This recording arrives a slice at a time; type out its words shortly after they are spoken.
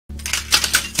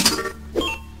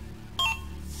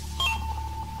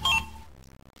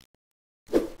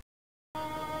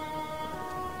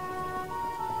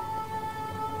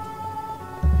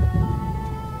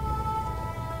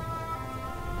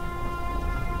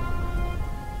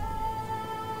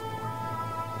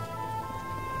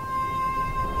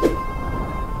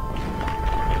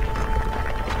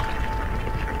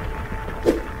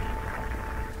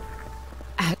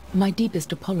My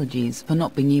deepest apologies for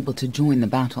not being able to join the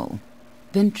battle.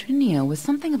 Ventrinia was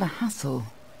something of a hassle.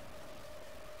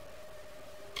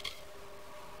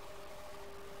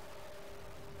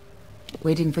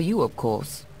 Waiting for you, of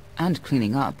course. And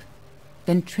cleaning up.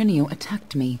 Ventrinio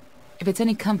attacked me. If it's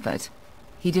any comfort,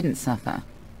 he didn't suffer.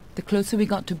 The closer we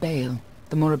got to Bale,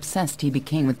 the more obsessed he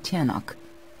became with Tirnoch,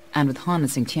 and with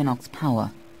harnessing Tirnoch's power,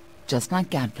 just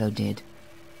like Gadflow did.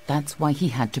 That's why he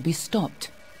had to be stopped,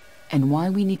 and why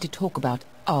we need to talk about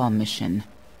our mission.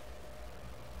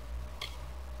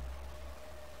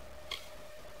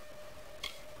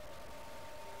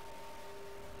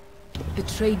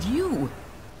 Betrayed you?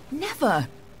 Never!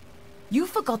 You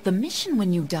forgot the mission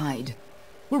when you died.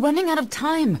 We're running out of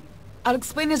time. I'll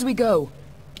explain as we go.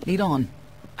 Lead on.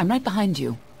 I'm right behind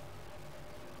you.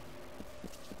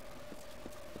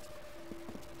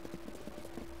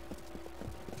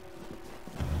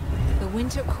 The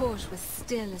winter court was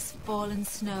still as fallen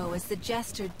snow as the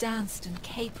jester danced and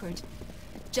capered.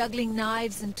 Juggling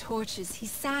knives and torches, he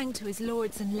sang to his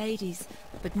lords and ladies,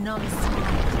 but none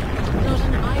smiled. Not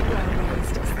an eyebrow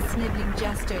raised as the snivelling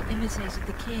jester imitated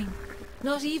the king.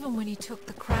 Not even when he took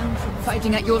the crown from his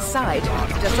Fighting at your side,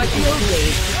 just like the old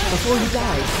days, before you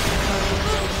died.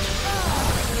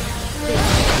 This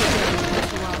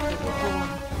Tuatha were born,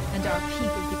 and our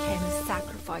people became a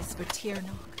sacrifice for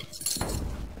Tirnoch.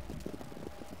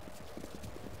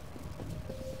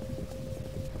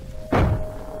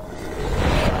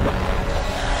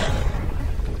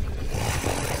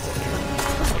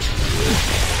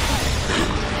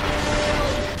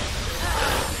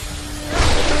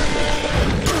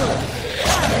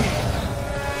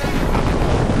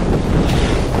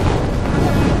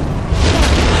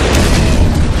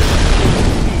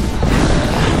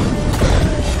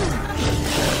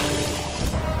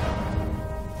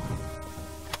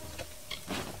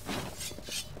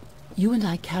 You and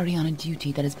I carry on a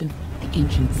duty that has been the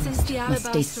ancients must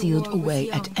stay sealed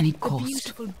away at any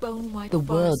cost. The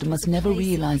world must never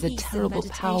realize the terrible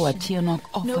power Tirnoch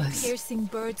offers. No piercing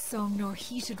birdsong nor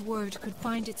heated word could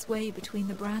find its way between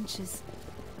the branches.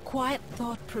 Quiet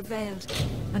thought prevailed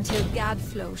until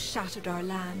Gadflow shattered our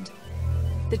land.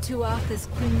 The Tuatha's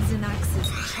crimson axes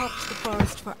chopped the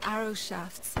forest for arrow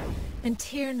shafts, and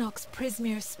Tirnoch's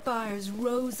prismere spires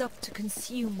rose up to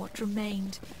consume what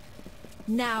remained.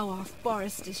 Now our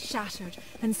forest is shattered,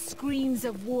 and screams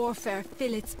of warfare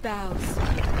fill its boughs.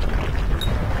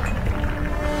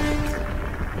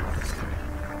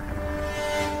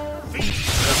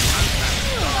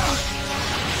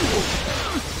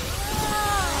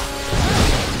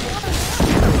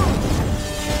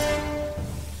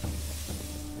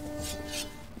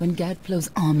 When Gadflow's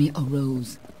army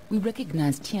arose, we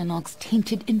recognized Tirnoch's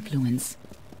tainted influence.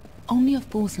 Only a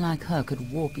force like her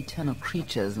could warp eternal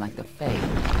creatures like the Fae.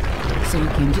 So we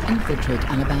came to infiltrate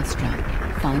Alabastra,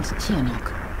 find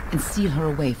Tirnoch, and seal her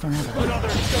away forever.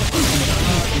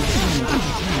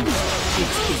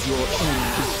 This is your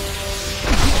end.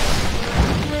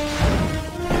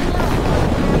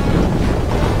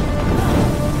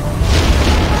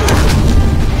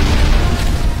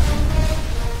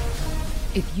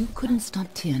 If you couldn't stop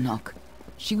Tirnoch,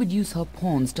 she would use her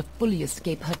pawns to fully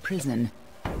escape her prison.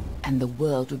 And the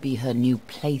world would be her new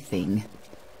plaything.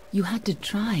 You had to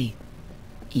try,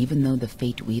 even though the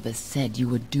Fateweaver said you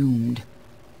were doomed.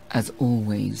 As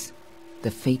always,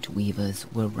 the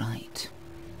Fateweavers were right.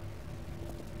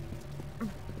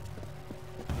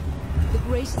 The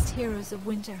greatest heroes of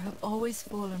winter have always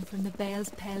fallen from the Bale's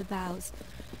pale boughs,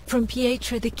 from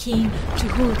Pietra the Keen to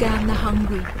Hulgan the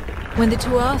Hungry. When the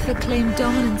Tuatha claimed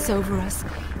dominance over us,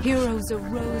 heroes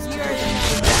arose to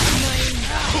defend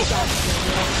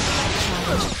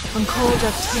and called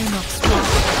up Tirnoch's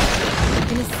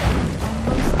wrath. In a second,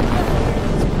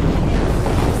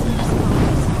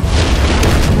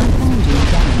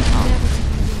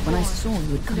 when I saw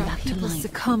you had come back to life,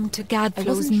 succumbed to I Gadflow's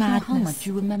wasn't sure madness. how much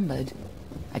you remembered.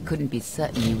 I couldn't be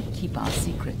certain you would keep our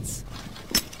secrets.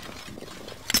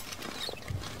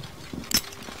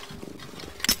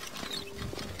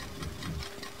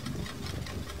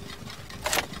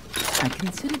 I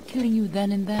considered killing you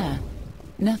then and there.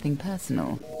 Nothing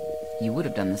personal. You would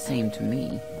have done the same to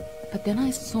me. But then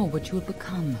I saw what you had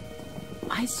become.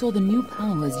 I saw the new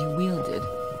powers you wielded.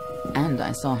 And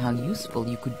I saw how useful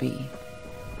you could be.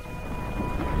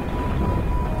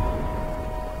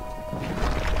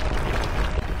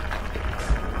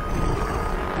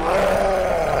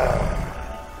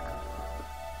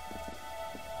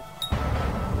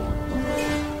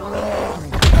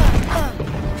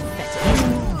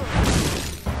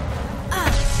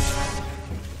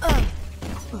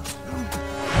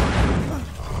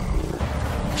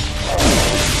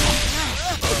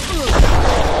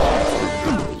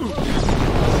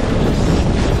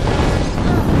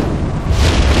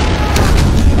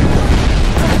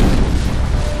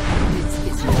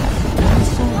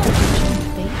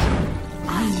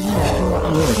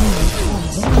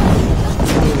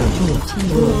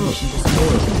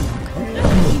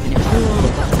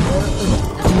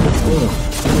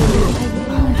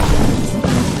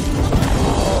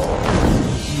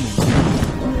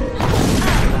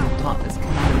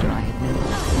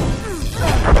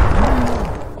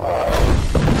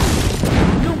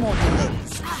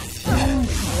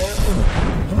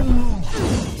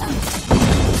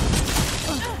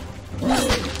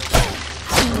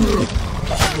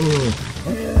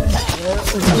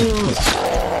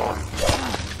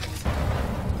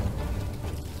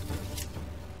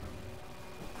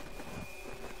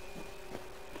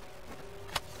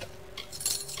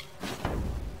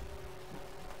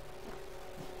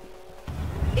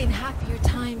 In happier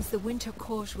times, the Winter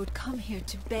Court would come here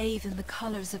to bathe in the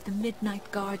colors of the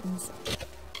Midnight Gardens.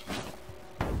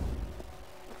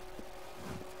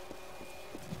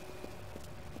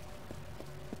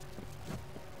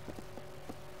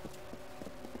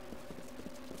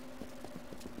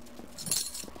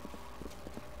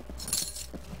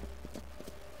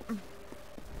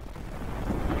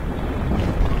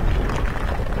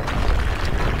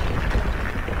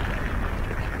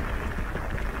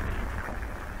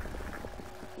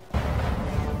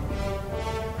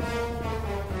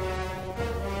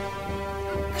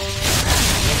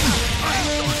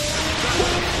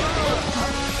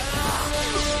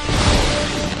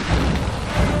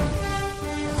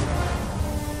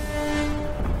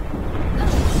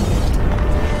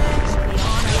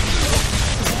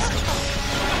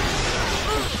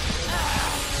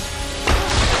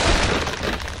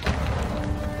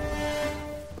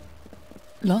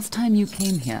 Last time you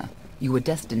came here, you were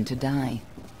destined to die.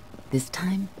 This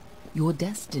time, your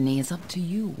destiny is up to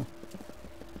you.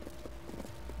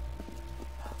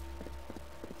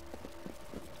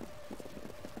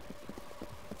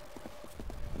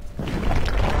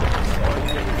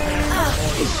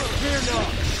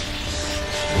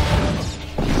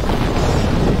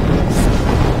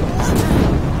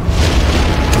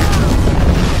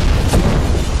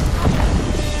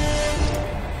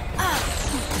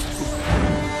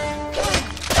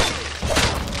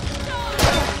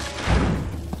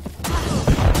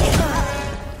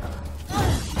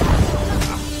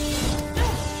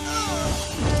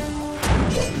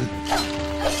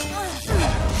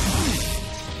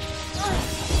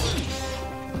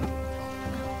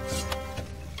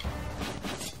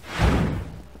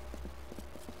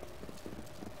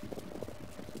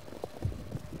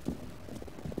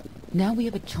 Now we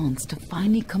have a chance to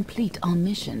finally complete our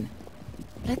mission.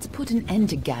 Let's put an end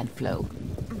to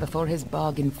Gadflow before his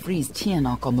bargain frees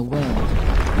Tirnoch on the world.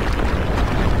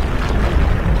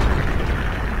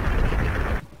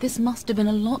 This must have been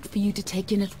a lot for you to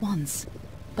take in at once,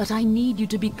 but I need you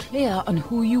to be clear on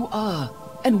who you are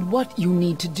and what you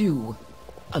need to do.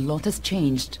 A lot has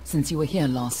changed since you were here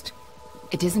last.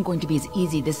 It isn't going to be as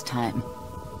easy this time,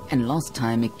 and last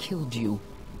time it killed you.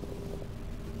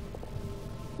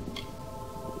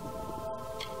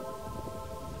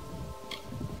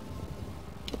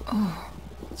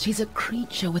 She's a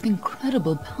creature with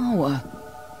incredible power.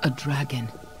 A dragon.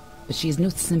 But she is no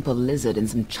simple lizard in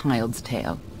some child's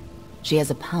tale. She has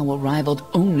a power rivaled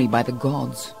only by the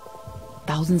gods.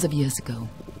 Thousands of years ago,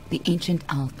 the ancient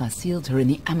Alpha sealed her in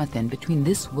the Amethyst between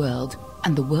this world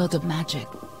and the world of magic.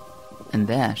 And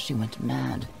there she went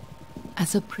mad.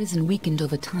 As her prison weakened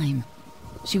over time,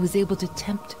 she was able to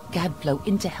tempt Gadflow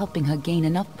into helping her gain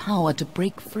enough power to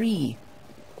break free.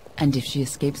 And if she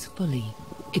escapes fully,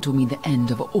 it will mean the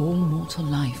end of all mortal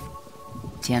life.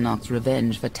 Tirnoch's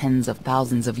revenge for tens of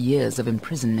thousands of years of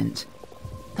imprisonment.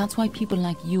 That's why people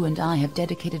like you and I have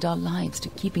dedicated our lives to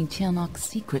keeping Tirnoch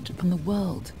secret from the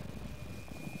world.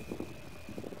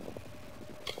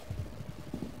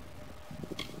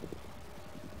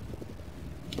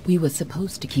 We were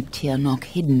supposed to keep Tirnoch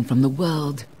hidden from the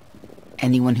world.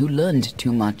 Anyone who learned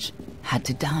too much had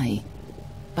to die.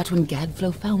 But when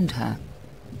Gadflow found her,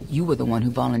 you were the one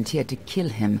who volunteered to kill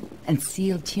him and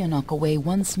seal Tirnoch away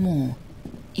once more,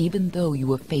 even though you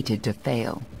were fated to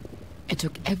fail. It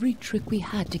took every trick we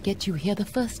had to get you here the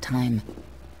first time,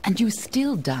 and you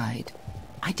still died.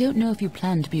 I don't know if you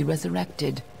plan to be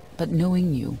resurrected, but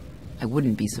knowing you, I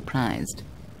wouldn't be surprised.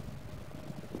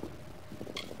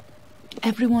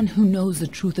 Everyone who knows the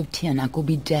truth of Tirnoch will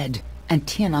be dead, and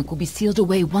Tirnoch will be sealed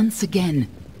away once again.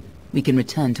 We can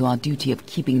return to our duty of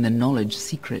keeping the knowledge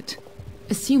secret.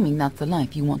 Assuming that's the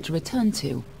life you want to return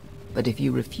to. But if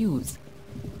you refuse,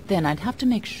 then I'd have to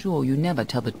make sure you never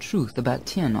tell the truth about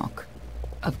Tirnoch.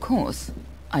 Of course,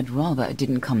 I'd rather it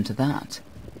didn't come to that.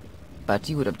 But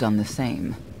you would have done the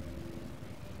same.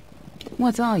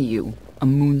 What are you, a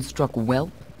moonstruck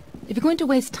whelp? If you're going to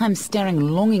waste time staring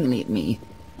longingly at me,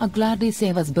 I'll gladly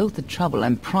save us both the trouble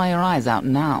and pry our eyes out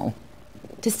now.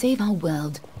 To save our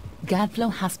world,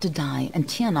 Gadflow has to die and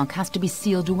Tirnoch has to be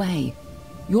sealed away.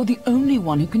 You're the only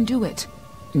one who can do it,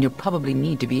 and you'll probably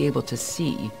need to be able to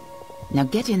see. Now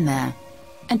get in there,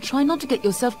 and try not to get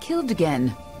yourself killed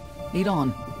again. Lead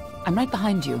on. I'm right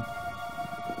behind you.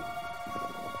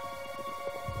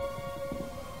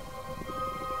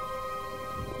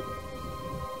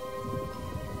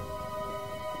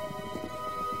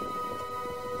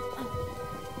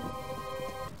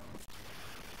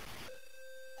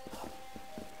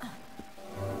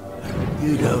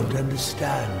 You don't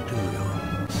understand, do you?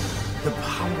 The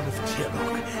power of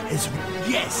Tirnoch is...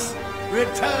 Yes!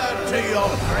 Return to your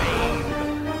grave!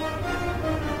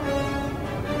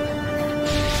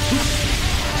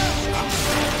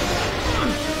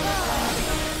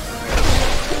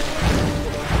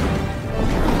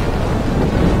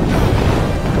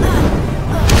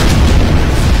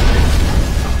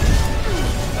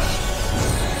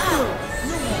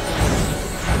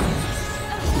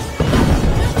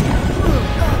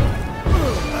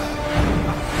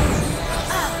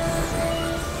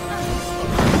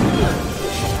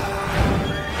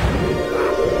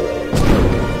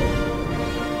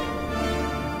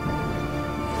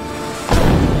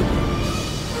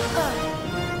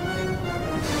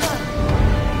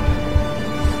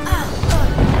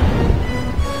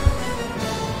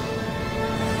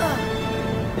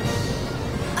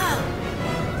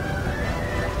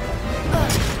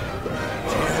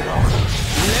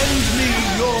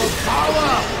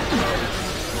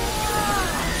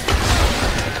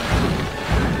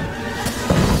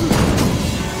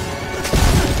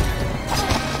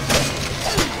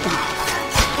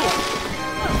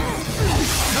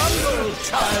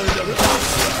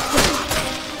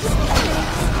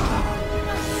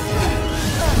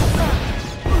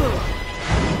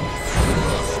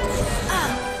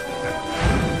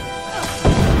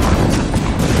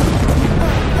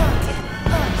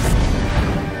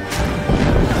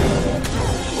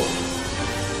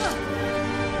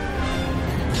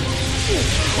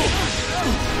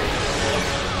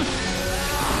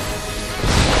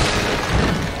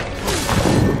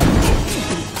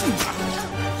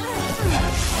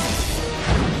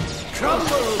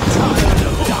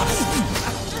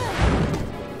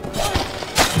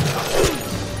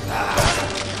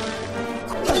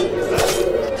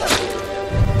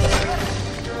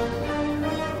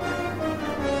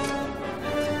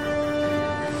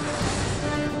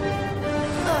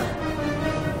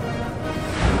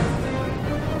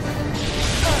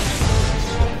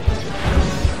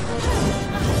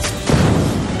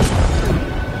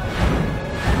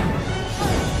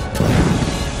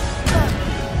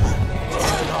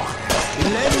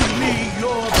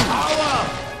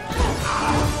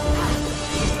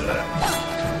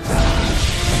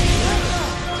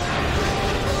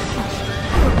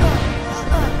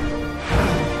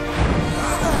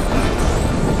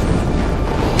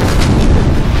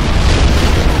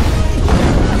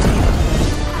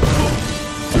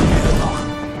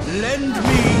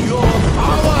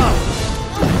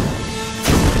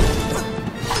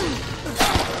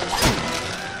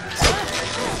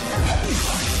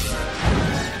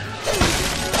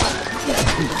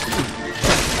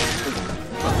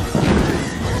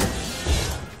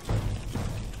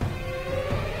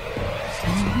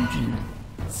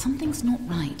 Something's not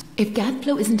right. If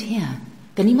Gadflow isn't here,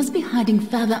 then he must be hiding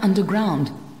further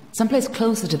underground, someplace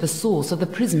closer to the source of the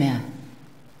Prismere.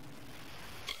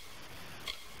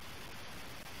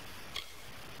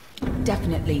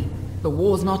 Definitely, the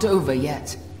war's not over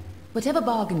yet. Whatever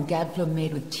bargain Gadflow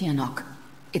made with Tirnoch,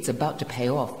 it's about to pay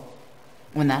off.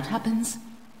 When that happens,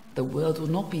 the world will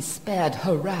not be spared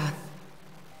her wrath.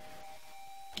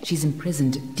 She's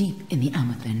imprisoned deep in the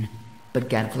Amethyst, but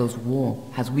Gadflow's war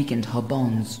has weakened her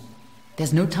bonds.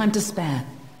 There's no time to spare.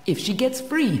 If she gets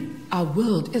free, our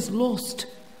world is lost.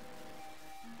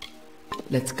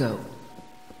 Let's go.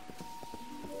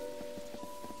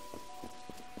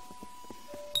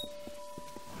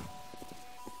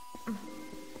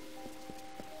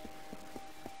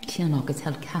 Tirnoch is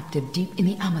held captive deep in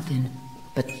the Amethyst,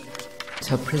 but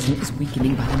her prison is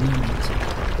weakening by the moment.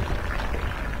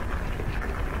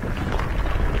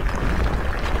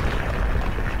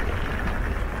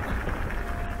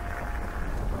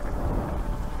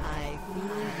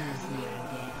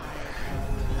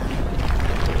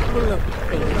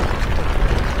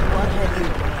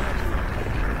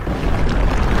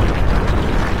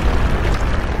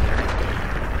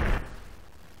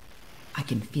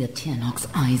 Feel Tirnoch's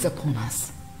eyes upon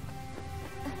us.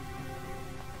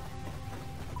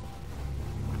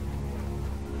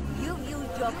 You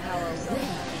used your power well.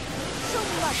 So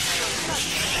much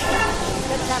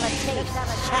have a taste,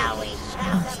 shall we?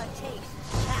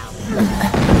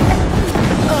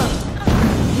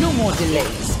 No more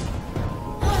delays.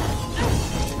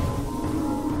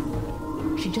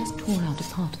 She just tore out a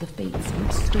part of the fates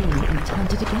which stole and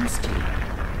turned it against you.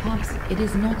 Perhaps it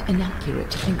is not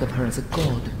inaccurate to think of her as a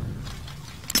god.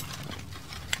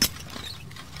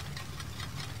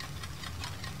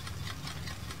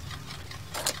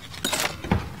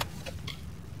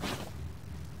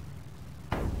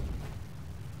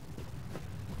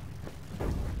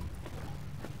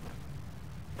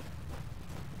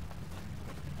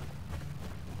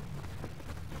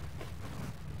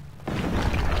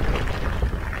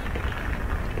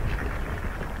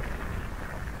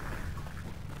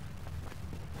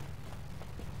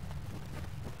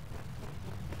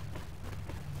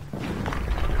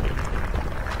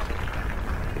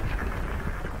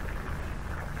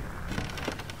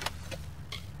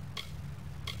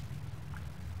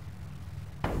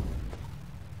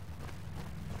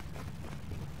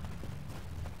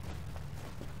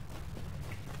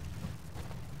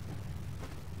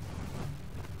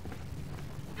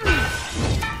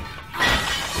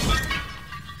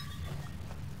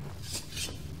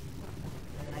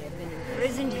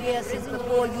 Since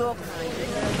before your kind.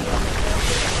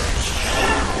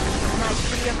 My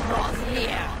clear cross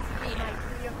here. My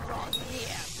clear cross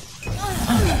here.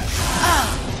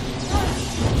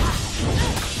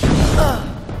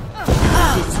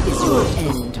 This is your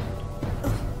end.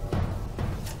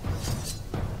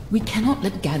 We cannot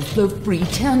let Gadflow free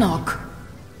Tirnoch.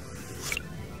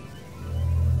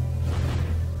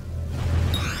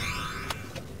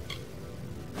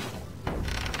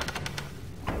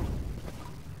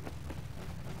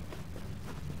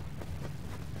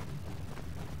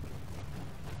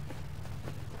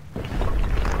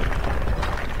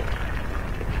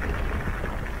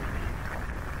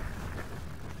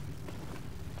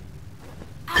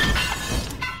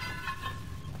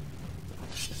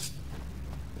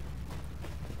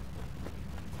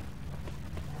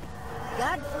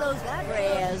 Gadflow's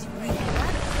prayers reach.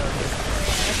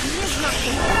 He is not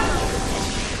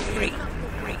free.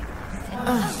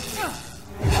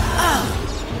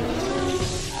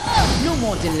 No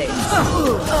more delays.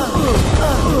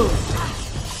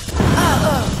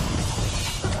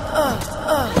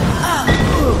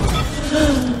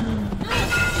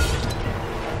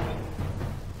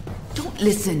 Don't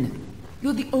listen.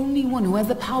 You're the only one who has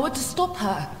the power to stop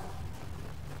her.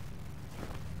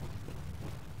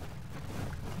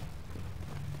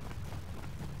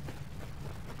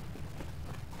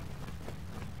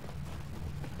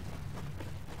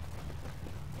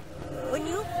 When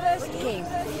you first came,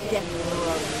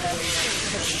 Gadflow,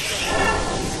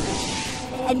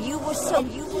 and you were so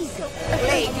eager to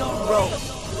play your role.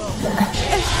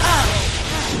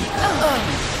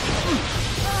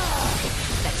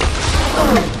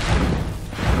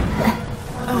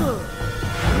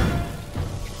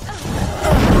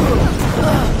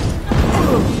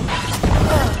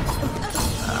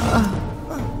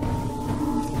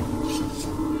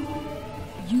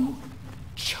 You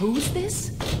chose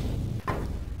this?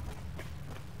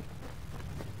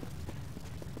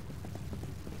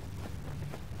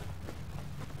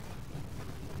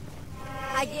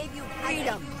 I gave you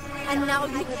freedom, and now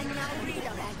you can have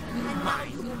freedom.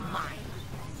 Mine.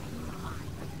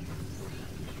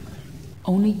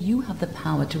 Only you have the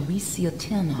power to reseal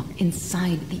Tirnoch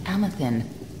inside the Amethyst.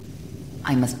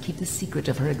 I must keep the secret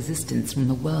of her existence from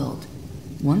the world.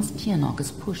 Once Tirnoch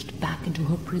is pushed back into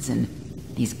her prison,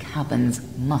 these caverns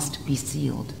must be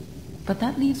sealed. But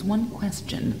that leaves one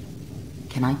question.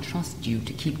 Can I trust you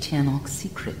to keep Tirnoch's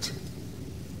secret?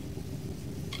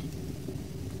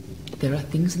 There are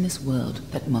things in this world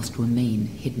that must remain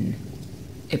hidden.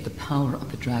 If the power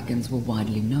of the dragons were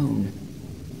widely known,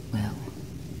 well,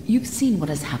 you've seen what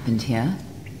has happened here.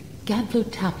 Gadflow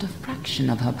tapped a fraction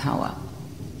of her power.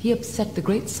 He upset the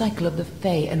great cycle of the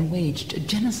Fae and waged a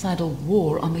genocidal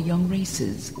war on the young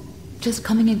races. Just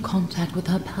coming in contact with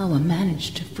her power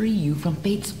managed to free you from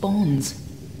fate's bonds.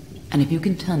 And if you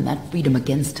can turn that freedom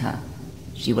against her,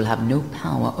 she will have no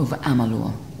power over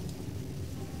Amalur.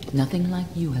 Nothing like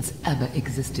you has ever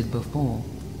existed before.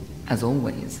 As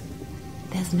always,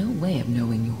 there's no way of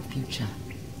knowing your future.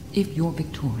 If you're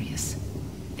victorious,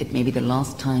 it may be the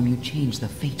last time you change the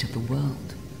fate of the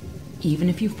world. Even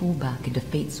if you fall back into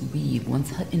fate's weave once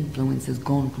her influence is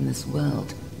gone from this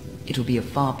world, it will be a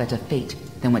far better fate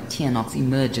than what Tirnoch's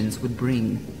emergence would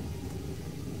bring.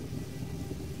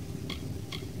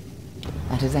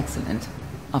 That is excellent.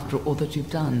 After all that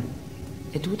you've done,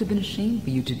 it would have been a shame for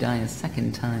you to die a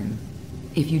second time.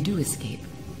 If you do escape,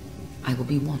 I will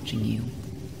be watching you.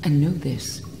 And know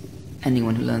this,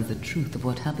 Anyone who learns the truth of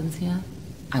what happens here,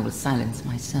 I will silence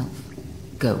myself.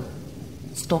 Go.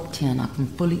 Stop Tirnoch from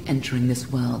fully entering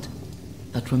this world.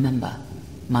 But remember,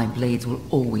 my blades will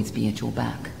always be at your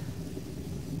back.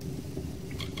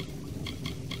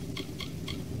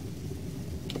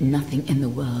 Nothing in the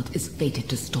world is fated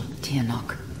to stop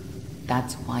Tirnoch.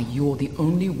 That's why you're the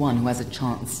only one who has a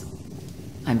chance.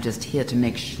 I'm just here to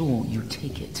make sure you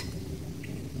take it.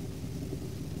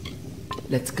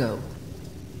 Let's go.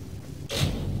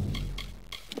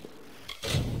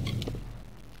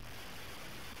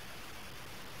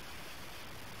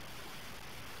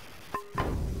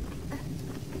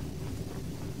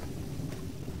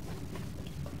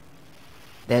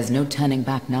 There's no turning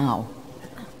back now.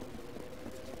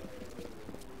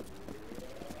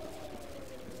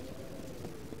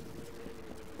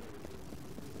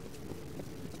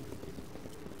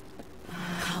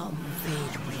 Come,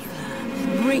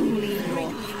 Fateweaver. Bring me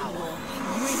your power.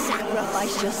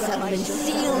 Sacrifice yourself and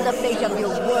seal the fate of your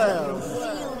world.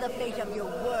 Seal the fate of your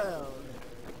world.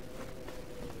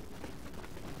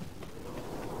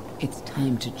 It's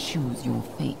time to choose your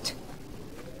fate.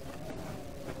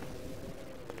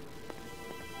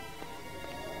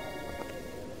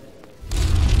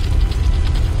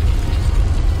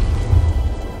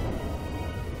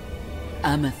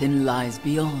 Amathin lies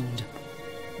beyond.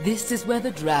 This is where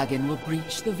the dragon will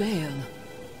breach the veil.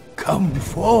 Come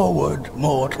forward,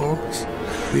 mortals.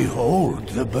 Behold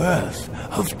the birth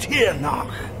of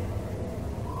Tirnoch.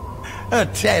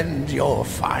 Attend your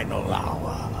final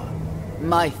hour.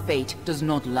 My fate does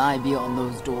not lie beyond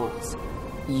those doors.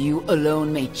 You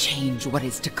alone may change what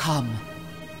is to come.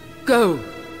 Go!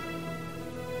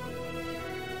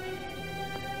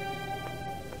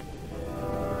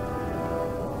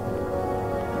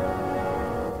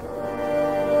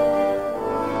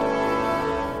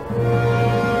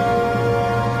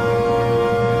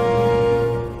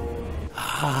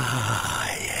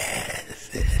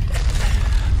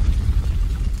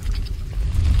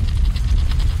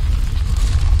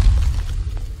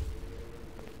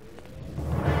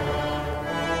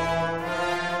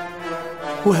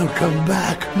 Welcome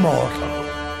back, mortal.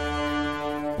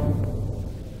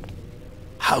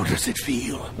 How does it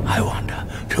feel, I wonder,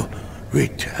 to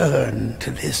return to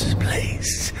this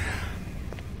place?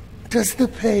 Does the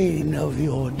pain of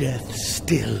your death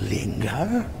still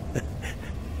linger?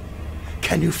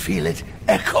 Can you feel it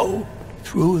echo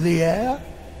through the air?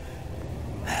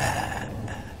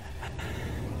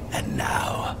 And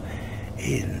now,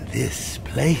 in this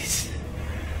place,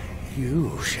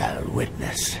 you shall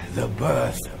witness the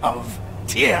birth of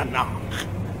Tirnoch,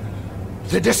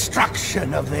 the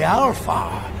destruction of the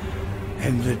Alpha,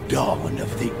 and the dawn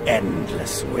of the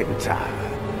endless winter.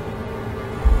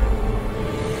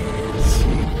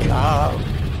 She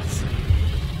comes.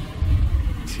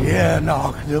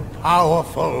 Tirnoch the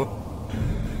powerful,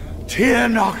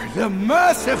 Tirnoch the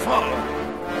merciful.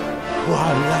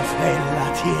 Qualla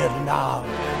fella Tirnoch.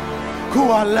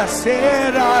 Qualla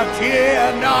sera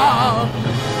Tirnoch.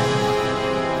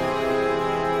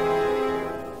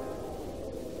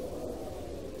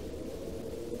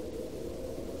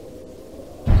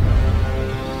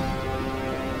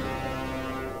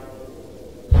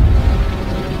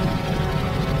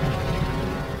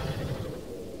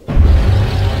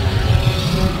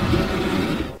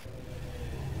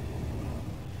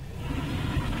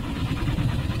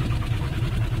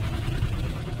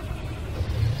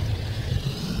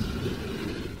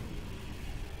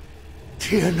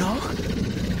 Tirnoch?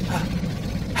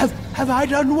 Have I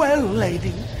done well,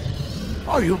 lady?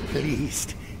 Are you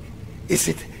pleased? Is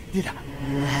it... did I...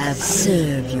 You have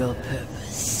served your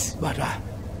purpose. But I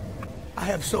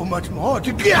have so much more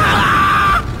to give.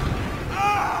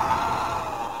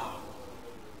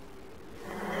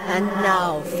 And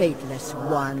now, Fateless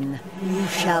One, you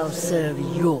shall serve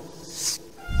yours.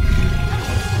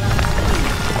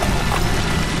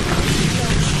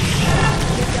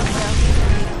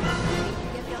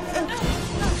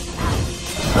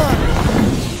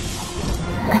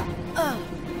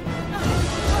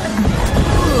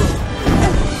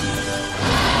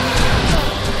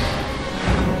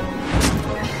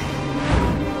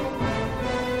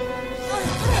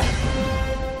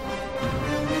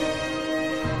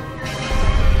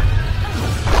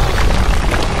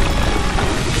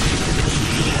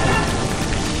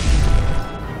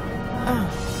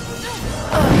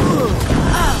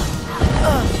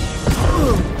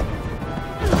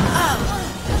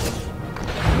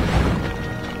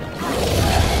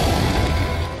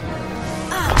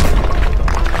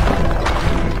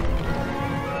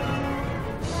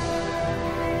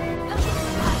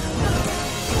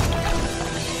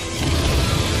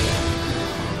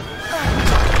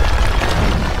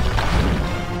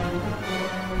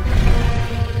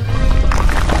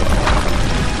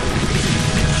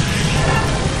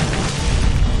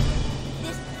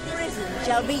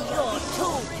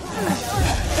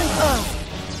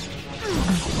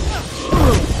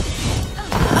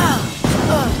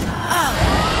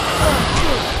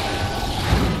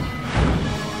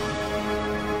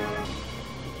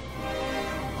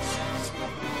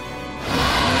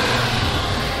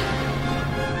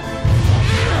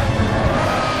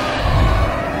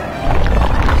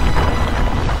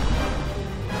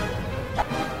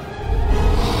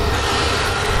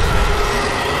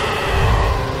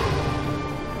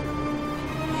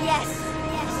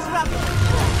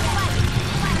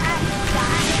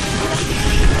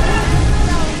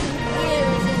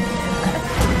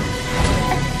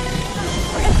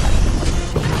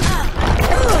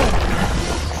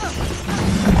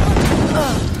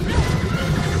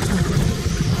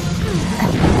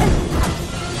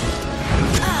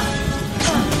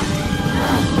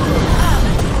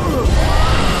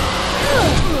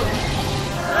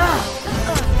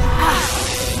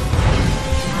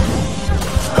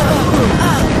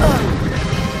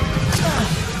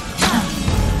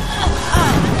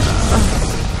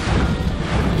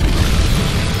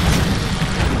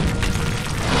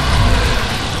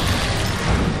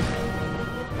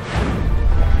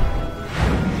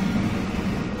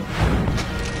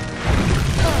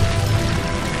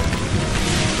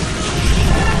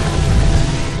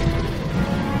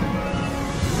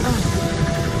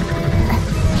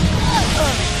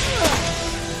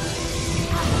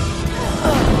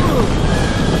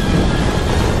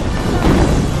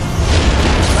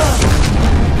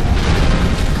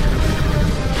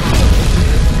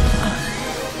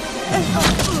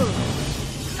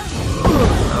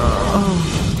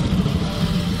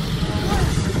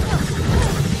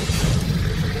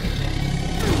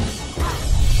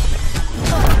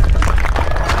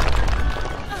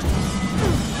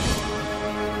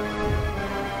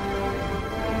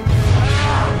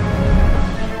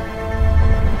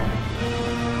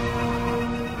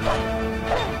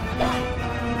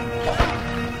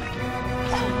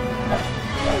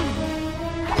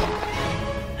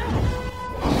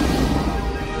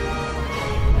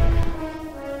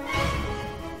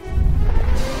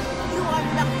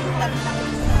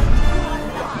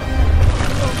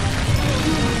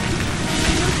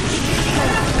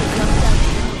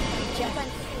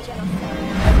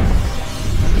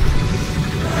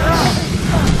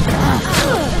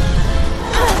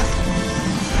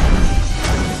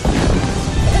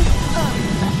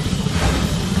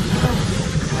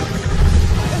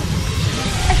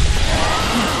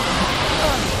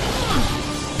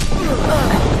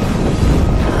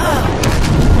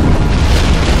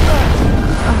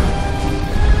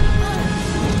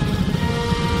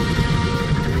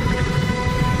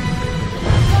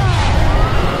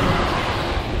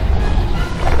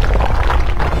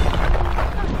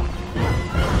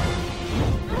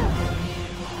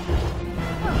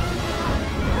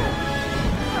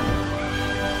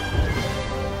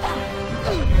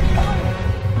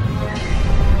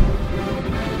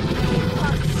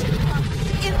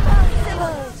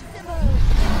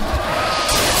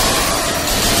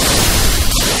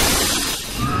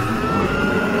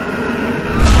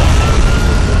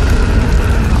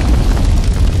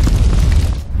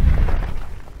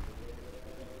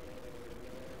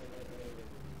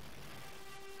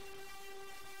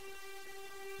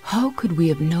 we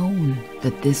have known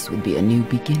that this would be a new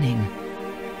beginning?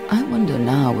 I wonder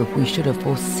now if we should have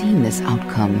foreseen this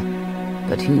outcome,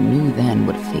 but who knew then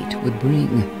what fate would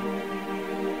bring?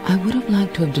 I would have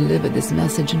liked to have delivered this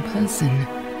message in person,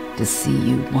 to see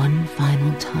you one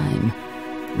final time.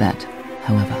 That,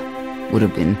 however, would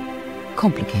have been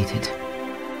complicated.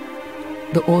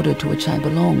 The order to which I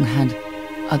belong had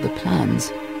other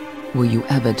plans. Were you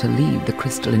ever to leave the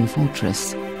crystalline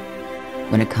fortress?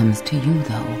 When it comes to you,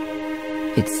 though,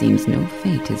 it seems no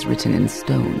fate is written in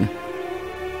stone.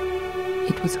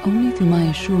 It was only through my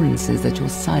assurances that your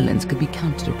silence could be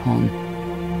counted upon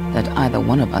that either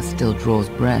one of us still draws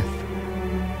breath.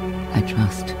 I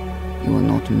trust you will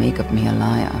not make of me a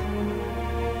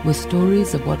liar. Were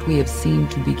stories of what we have seen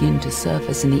to begin to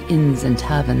surface in the inns and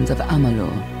taverns of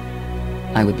Amalur,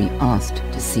 I would be asked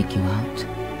to seek you out.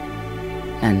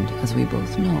 And as we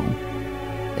both know,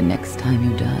 the next time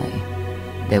you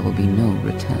die, there will be no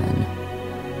return.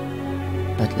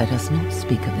 But let us not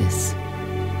speak of this.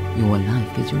 Your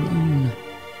life is your own.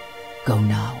 Go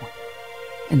now,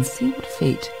 and see what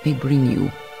fate may bring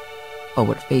you, or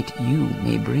what fate you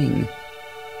may bring.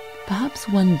 Perhaps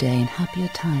one day in happier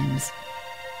times,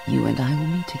 you and I will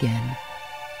meet again.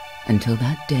 Until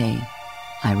that day,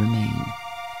 I remain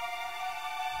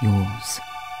yours,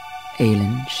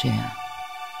 Aelin Share.